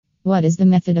What is the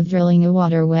method of drilling a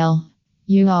water well?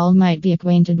 You all might be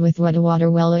acquainted with what a water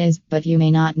well is, but you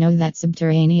may not know that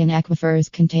subterranean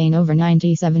aquifers contain over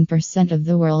 97% of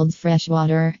the world's fresh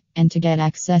water, and to get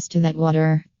access to that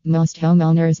water, most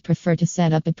homeowners prefer to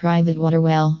set up a private water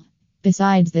well.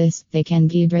 Besides this, they can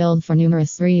be drilled for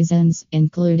numerous reasons,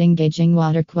 including gauging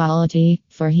water quality,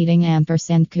 for heating and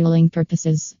cooling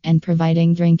purposes, and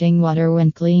providing drinking water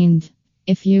when cleaned.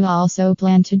 If you also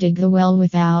plan to dig the well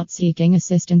without seeking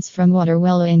assistance from water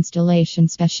well installation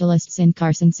specialists in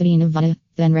Carson City, Nevada,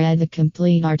 then read the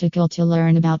complete article to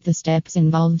learn about the steps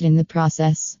involved in the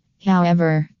process.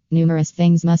 However, numerous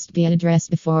things must be addressed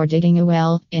before digging a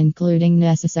well, including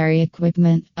necessary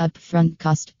equipment, upfront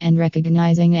cost, and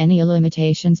recognizing any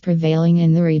limitations prevailing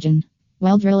in the region.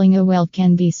 While drilling a well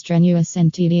can be strenuous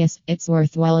and tedious, it's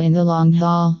worthwhile in the long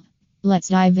haul. Let's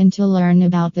dive in to learn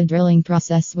about the drilling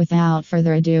process without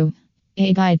further ado.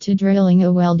 A guide to drilling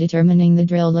a well. Determining the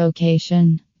drill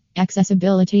location.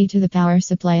 Accessibility to the power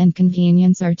supply and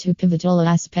convenience are two pivotal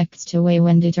aspects to weigh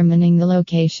when determining the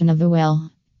location of a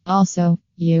well. Also,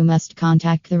 you must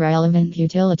contact the relevant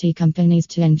utility companies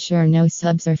to ensure no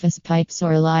subsurface pipes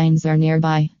or lines are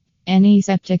nearby. Any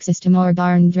septic system or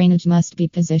barn drainage must be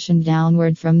positioned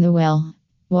downward from the well.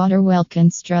 Water well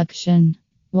construction.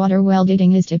 Water well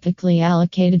digging is typically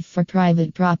allocated for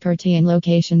private property in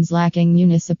locations lacking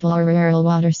municipal or rural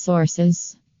water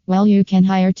sources. While you can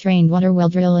hire trained water well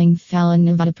drilling Fallon,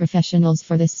 Nevada professionals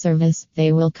for this service,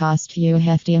 they will cost you a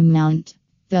hefty amount.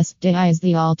 Thus, DI is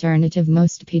the alternative.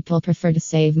 Most people prefer to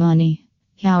save money.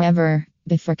 However,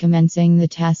 before commencing the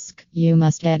task, you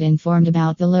must get informed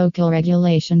about the local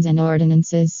regulations and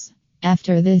ordinances.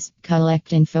 After this,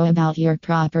 collect info about your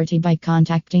property by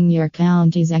contacting your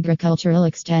county's agricultural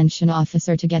extension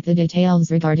officer to get the details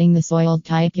regarding the soil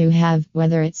type you have,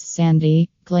 whether it's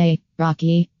sandy, clay,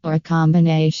 rocky, or a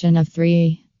combination of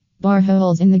three. Bore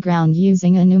holes in the ground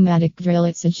using a pneumatic drill.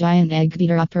 It's a giant egg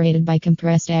beater operated by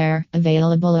compressed air,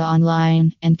 available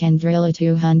online, and can drill a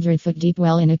 200-foot deep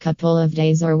well in a couple of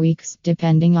days or weeks,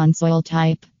 depending on soil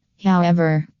type.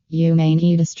 However, you may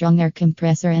need a strong air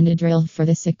compressor and a drill for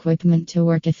this equipment to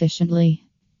work efficiently.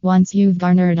 Once you've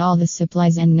garnered all the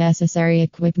supplies and necessary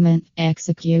equipment,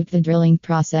 execute the drilling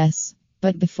process.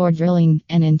 But before drilling,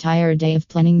 an entire day of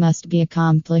planning must be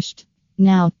accomplished.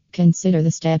 Now, consider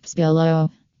the steps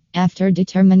below. After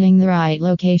determining the right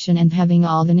location and having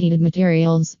all the needed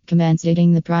materials, commence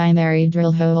digging the primary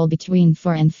drill hole between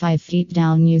 4 and 5 feet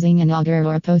down using an auger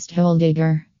or a post hole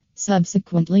digger.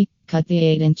 Subsequently, cut the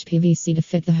 8-inch PVC to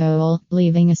fit the hole,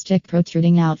 leaving a stick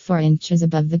protruding out 4 inches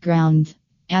above the ground.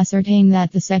 Ascertain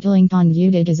that the settling pond you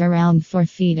dig is around 4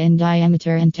 feet in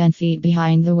diameter and 10 feet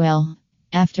behind the well.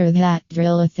 After that,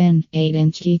 drill a thin,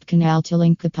 8-inch deep canal to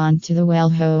link the pond to the well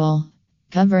hole.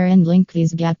 Cover and link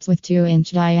these gaps with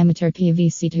 2-inch diameter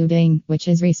PVC tubing, which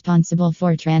is responsible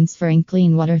for transferring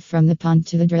clean water from the pond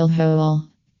to the drill hole.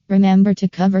 Remember to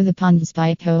cover the pond's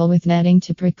pipe hole with netting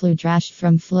to preclude trash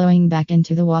from flowing back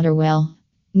into the water well.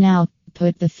 Now,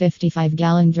 put the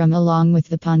 55-gallon drum along with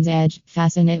the pond's edge,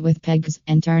 fasten it with pegs,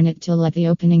 and turn it to let the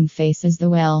opening faces the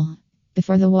well.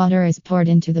 Before the water is poured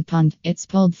into the pond, it's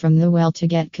pulled from the well to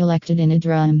get collected in a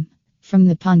drum. From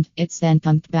the pond, it's then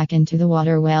pumped back into the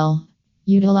water well.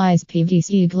 Utilize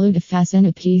PVC glue to fasten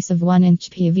a piece of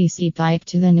 1-inch PVC pipe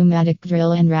to the pneumatic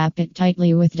drill and wrap it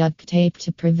tightly with duct tape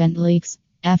to prevent leaks.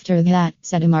 After that,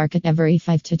 set a mark at every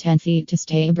 5 to 10 feet to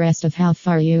stay abreast of how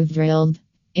far you've drilled.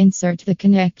 Insert the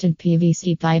connected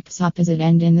PVC pipes opposite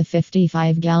end in the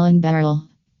 55-gallon barrel.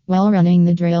 While running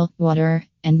the drill, water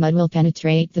and mud will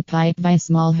penetrate the pipe via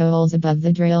small holes above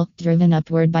the drill, driven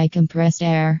upward by compressed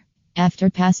air.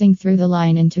 After passing through the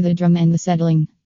line into the drum and the settling,